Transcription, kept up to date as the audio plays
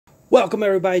Welcome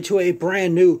everybody to a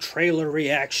brand new trailer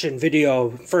reaction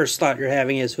video. First thought you're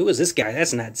having is, who is this guy?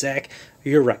 That's not Zach.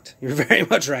 You're right. You're very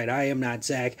much right. I am not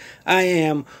Zach. I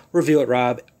am Review It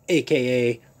Rob,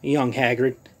 aka Young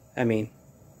Hagrid. I mean,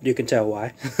 you can tell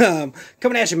why.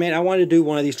 Coming at you, man. I wanted to do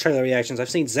one of these trailer reactions. I've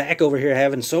seen Zach over here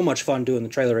having so much fun doing the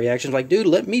trailer reactions. Like, dude,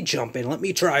 let me jump in. Let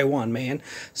me try one, man.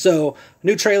 So, a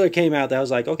new trailer came out that I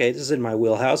was like, okay, this is in my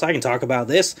wheelhouse. I can talk about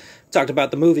this. Talked about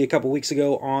the movie a couple weeks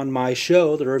ago on my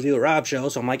show, the Review It Rob show.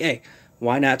 So I'm like, hey,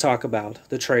 why not talk about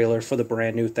the trailer for the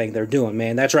brand new thing they're doing,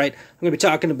 man? That's right. I'm going to be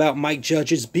talking about Mike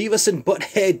Judge's Beavis and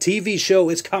Butthead TV show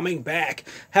is coming back.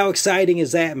 How exciting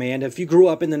is that, man? If you grew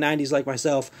up in the 90s like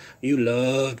myself, you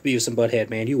loved Beavis and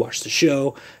Butthead, man. You watched the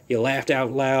show. You laughed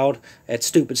out loud at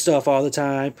stupid stuff all the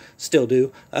time. Still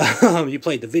do. You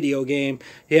played the video game.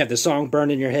 You have the song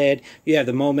burned in your head. You have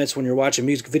the moments when you're watching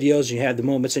music videos. You have the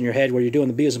moments in your head where you're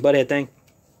doing the Beavis and Butthead thing.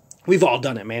 We've all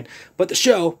done it, man. But the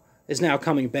show is now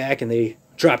coming back, and they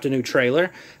dropped a new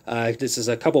trailer. This is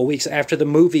a couple weeks after the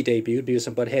movie debuted, Beavis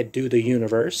and Butthead Do the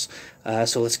Universe.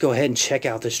 So let's go ahead and check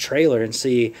out this trailer and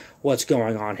see what's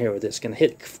going on here with this. Gonna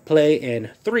hit play in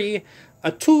 3,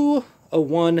 a 2, a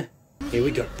 1. Here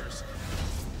we go.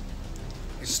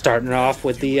 Starting off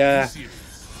with the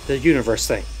universe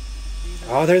thing.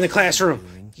 Oh, they're in the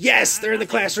classroom. Yes, they're in the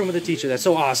classroom with the teacher. That's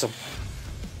so awesome.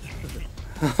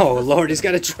 Oh, Lord, he's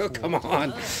got a truck. Come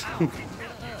on.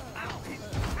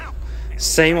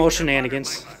 Same old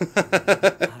shenanigans.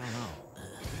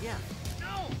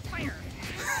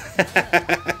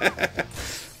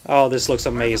 Oh, this looks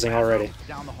amazing already.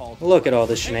 Look at all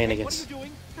the shenanigans.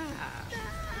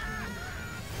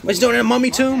 He's doing it in a mummy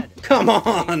tomb? Come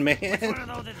on, man. Which one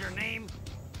of those is your name,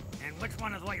 and which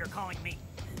one is what you're calling me?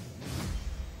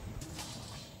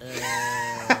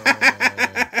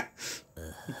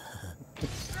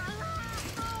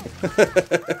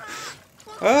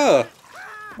 Oh.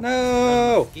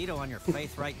 No! Mosquito on your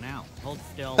face right now. Hold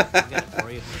still. I'll get it for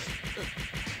you.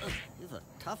 He's a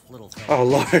tough little thing. Oh,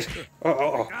 Lord.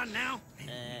 Oh. Gone now?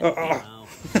 No.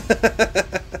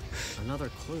 Another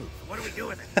clue. What do we do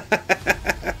with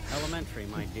it? Elementary,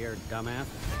 my dear dumbass.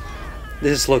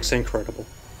 This looks incredible.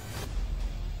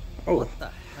 Oh. What the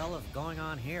hell is going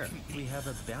on here? We have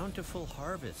a bountiful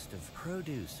harvest of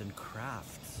produce and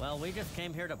crafts. Well, we just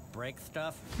came here to break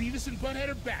stuff. Beavis and Butthead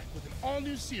are back with an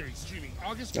all-new series streaming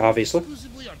August 12th Obviously.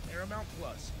 exclusively on Paramount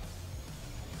Plus.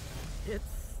 It's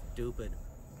stupid.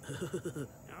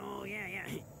 Oh, yeah.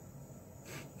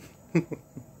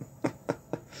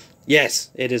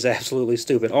 Yes, it is absolutely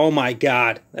stupid. Oh my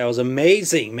God, that was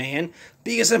amazing, man.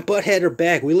 Beavis and Butthead are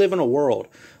back. We live in a world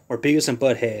where Beavis and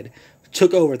Butthead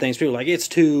took over things. People were like, it's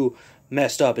too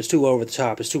messed up, it's too over the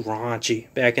top, it's too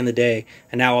raunchy back in the day.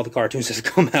 And now all the cartoons that have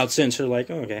come out since are like,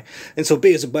 oh, okay. And so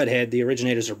Beavis and Butthead, the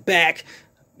originators, are back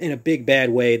in a big bad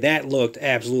way. That looked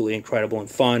absolutely incredible and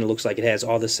fun. It looks like it has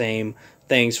all the same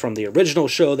things from the original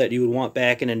show that you would want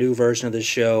back in a new version of this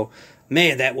show.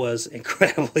 Man, that was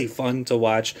incredibly fun to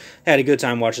watch. Had a good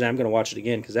time watching that. I'm going to watch it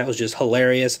again because that was just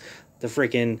hilarious. The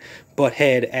freaking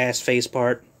Butthead ass face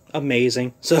part,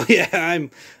 amazing. So yeah,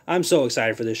 I'm so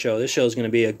excited for this show. This show is going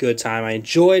to be a good time. I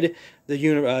enjoyed the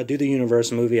Do the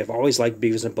Universe movie. I've always liked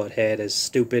Beavis and Butthead, as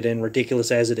stupid and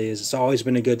ridiculous as it is. It's always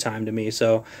been a good time to me.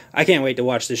 So I can't wait to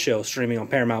watch this show streaming on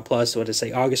Paramount Plus. What did I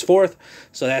say, August 4th?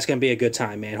 So that's going to be a good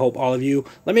time, man. Hope all of you,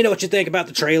 let me know what you think about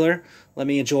the trailer. Let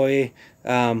me enjoy.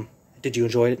 Did you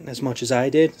enjoy it as much as I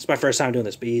did? It's my first time doing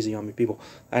this. Be easy on me, people.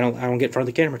 I don't get in front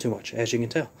of the camera too much, as you can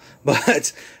tell.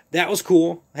 But that was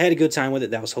cool. I had a good time with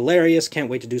it. That was hilarious. Can't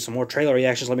wait to do some more trailer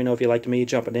reactions. Let me know if you liked me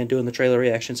jumping in doing the trailer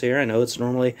reactions here. I know it's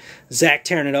normally Zach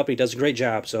tearing it up. He does a great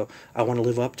job, so I want to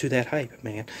live up to that hype,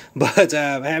 man. But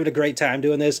I'm having a great time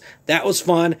doing this. That was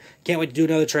fun. Can't wait to do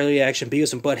another trailer reaction.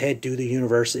 Beavis and Butthead Do the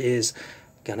Universe is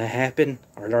gonna happen,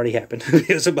 or it already happened.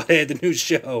 Beavis and Butthead, the new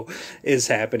show, is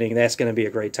happening. That's gonna be a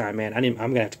great time, man. I'm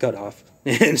gonna have to cut off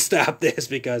and stop this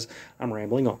because I'm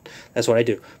rambling on. That's what I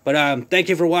do. But thank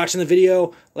you for watching the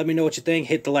video. Let me know what you think.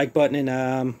 Hit the like button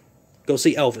and go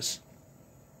see Elvis.